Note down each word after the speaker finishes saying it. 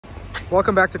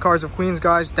Welcome back to Cars of Queens,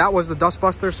 guys. That was the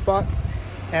Dustbusters spot,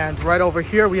 and right over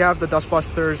here we have the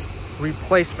Dustbusters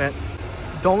replacement.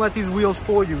 Don't let these wheels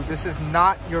fool you. This is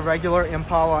not your regular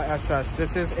Impala SS.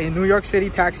 This is a New York City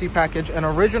taxi package, an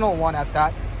original one at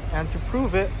that. And to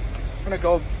prove it, I'm gonna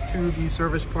go to the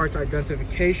service parts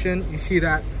identification. You see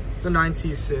that, the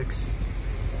 9C6.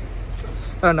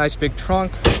 Got a nice big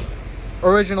trunk.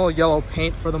 Original yellow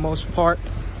paint for the most part.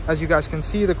 As you guys can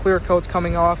see, the clear coat's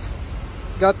coming off.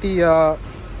 Got the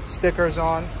stickers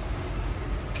on.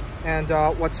 And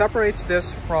what separates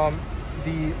this from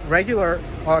the regular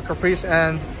Caprice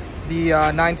and the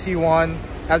 9C1,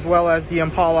 as well as the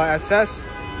Impala SS,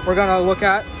 we're gonna look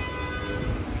at.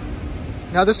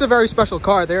 Now, this is a very special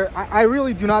car. I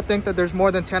really do not think that there's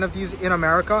more than 10 of these in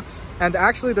America. And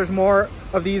actually, there's more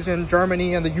of these in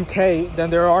Germany and the UK than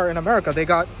there are in America. They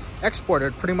got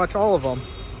exported, pretty much all of them.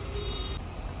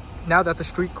 Now that the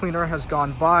street cleaner has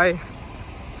gone by,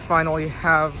 finally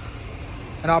have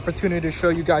an opportunity to show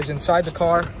you guys inside the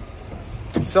car.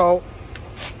 So,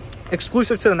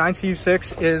 exclusive to the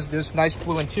 9C6 is this nice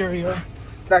blue interior.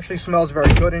 It actually smells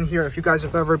very good in here. If you guys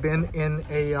have ever been in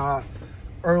a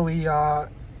early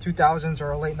 2000s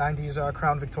or late 90s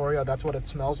Crown Victoria, that's what it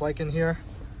smells like in here.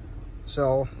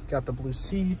 So, got the blue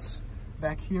seats.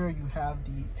 Back here you have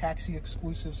the taxi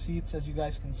exclusive seats, as you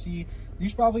guys can see.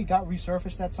 These probably got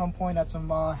resurfaced at some point at some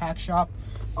hack shop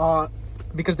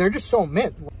because they're just so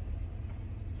mint.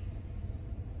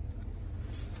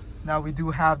 Now we do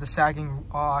have the sagging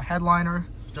headliner,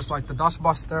 just like the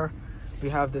Dustbuster. We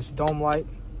have this dome light,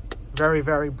 very,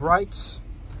 very bright.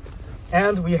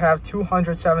 And we have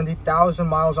 270,000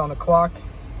 miles on the clock.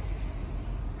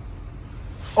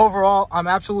 Overall, I'm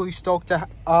absolutely stoked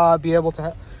to be able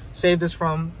to save this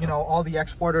from, you know, all the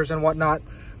exporters and whatnot.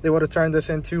 They would have turned this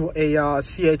into a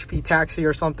CHP taxi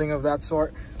or something of that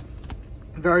sort.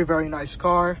 Very, very nice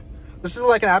car. This is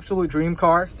like an absolute dream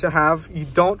car to have. You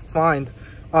don't find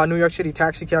New York City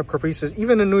taxi cab Caprices,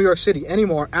 even in New York City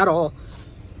anymore at all.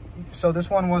 So this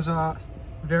one was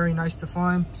very nice to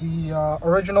find. The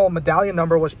original medallion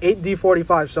number was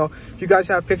 8D45. So if you guys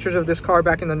have pictures of this car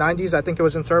back in the 90s, I think it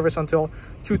was in service until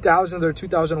 2000 or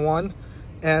 2001.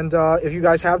 And if you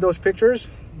guys have those pictures,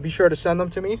 be sure to send them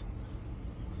to me.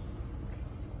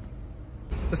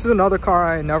 This is another car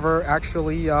I never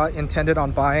actually intended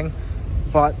on buying,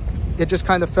 but it just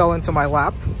kind of fell into my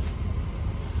lap.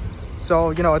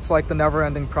 So, you know, it's like the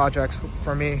never-ending projects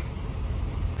for me.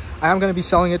 I am going to be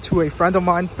selling it to a friend of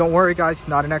mine. Don't worry, guys, he's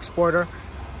not an exporter.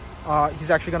 He's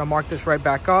actually going to mark this right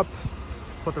back up,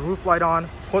 put the roof light on,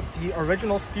 put the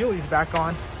original Steelies back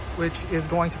on, which is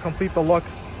going to complete the look,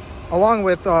 along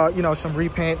with, you know, some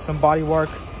repaint, some body work.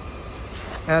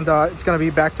 And it's going to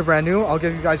be back to brand new. I'll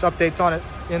give you guys updates on it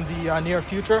in the near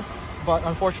future. But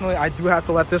unfortunately, I do have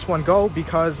to let this one go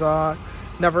because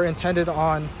never intended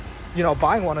on, you know,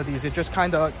 buying one of these. It just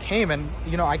kind of came, and,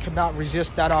 you know, I could not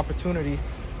resist that opportunity.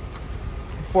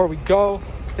 Before we go,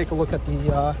 let's take a look at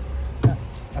the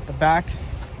back.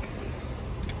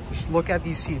 Just look at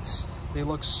these seats. They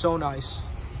look so nice.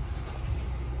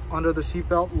 Under the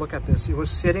seatbelt, look at this. It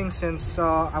was sitting since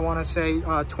I want to say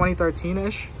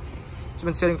 2013-ish. It's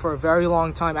been sitting for a very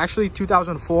long time. Actually,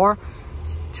 2004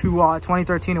 to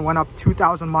 2013, it went up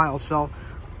 2,000 miles. So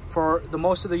for the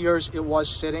most of the years, it was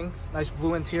sitting. Nice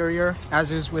blue interior,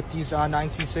 as is with these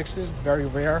 9C6s. Very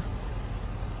rare.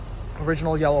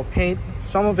 Original yellow paint.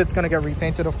 Some of it's going to get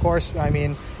repainted, of course. I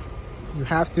mean, you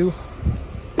have to.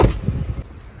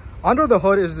 Under the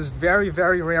hood is this very,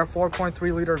 very rare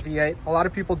 4.3 liter V8. A lot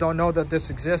of people don't know that this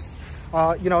exists.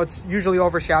 You know, it's usually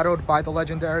overshadowed by the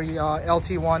legendary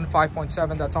LT1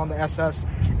 5.7 that's on the SS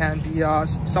and the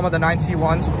some of the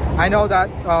 9C1s. I know that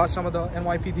some of the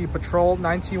NYPD patrol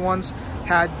 9C1s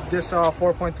had this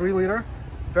 4.3 liter.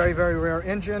 Very, very rare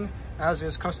engine, as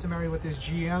is customary with these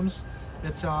GMs.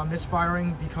 It's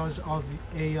misfiring because of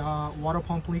a water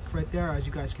pump leak right there, as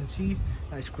you guys can see.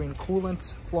 Nice green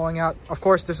coolant flowing out. Of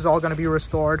course, this is all going to be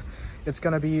restored. It's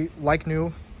going to be like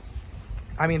new.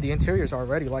 I mean, the interior is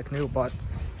already like new, but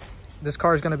this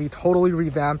car is going to be totally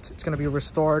revamped. It's going to be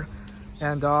restored,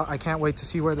 and I can't wait to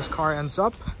see where this car ends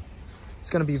up. It's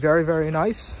going to be very, very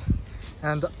nice,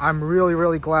 and I'm really,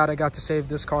 really glad I got to save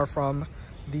this car from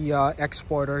the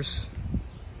exporters.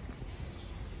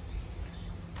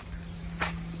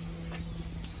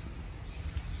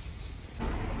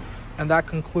 And that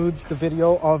concludes the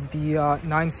video of the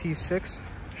 9C6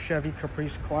 Chevy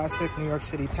Caprice Classic New York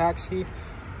City Taxi.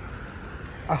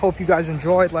 I hope you guys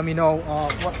enjoyed. Let me know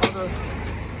what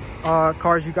other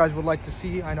cars you guys would like to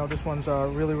see. I know this one's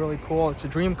really, really cool. It's a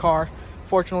dream car.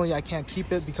 Fortunately, I can't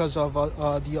keep it because of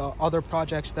the other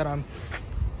projects that I'm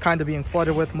kind of being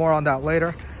flooded with. More on that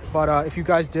later. But if you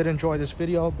guys did enjoy this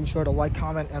video, be sure to like,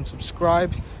 comment, and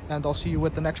subscribe, and I'll see you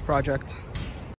with the next project.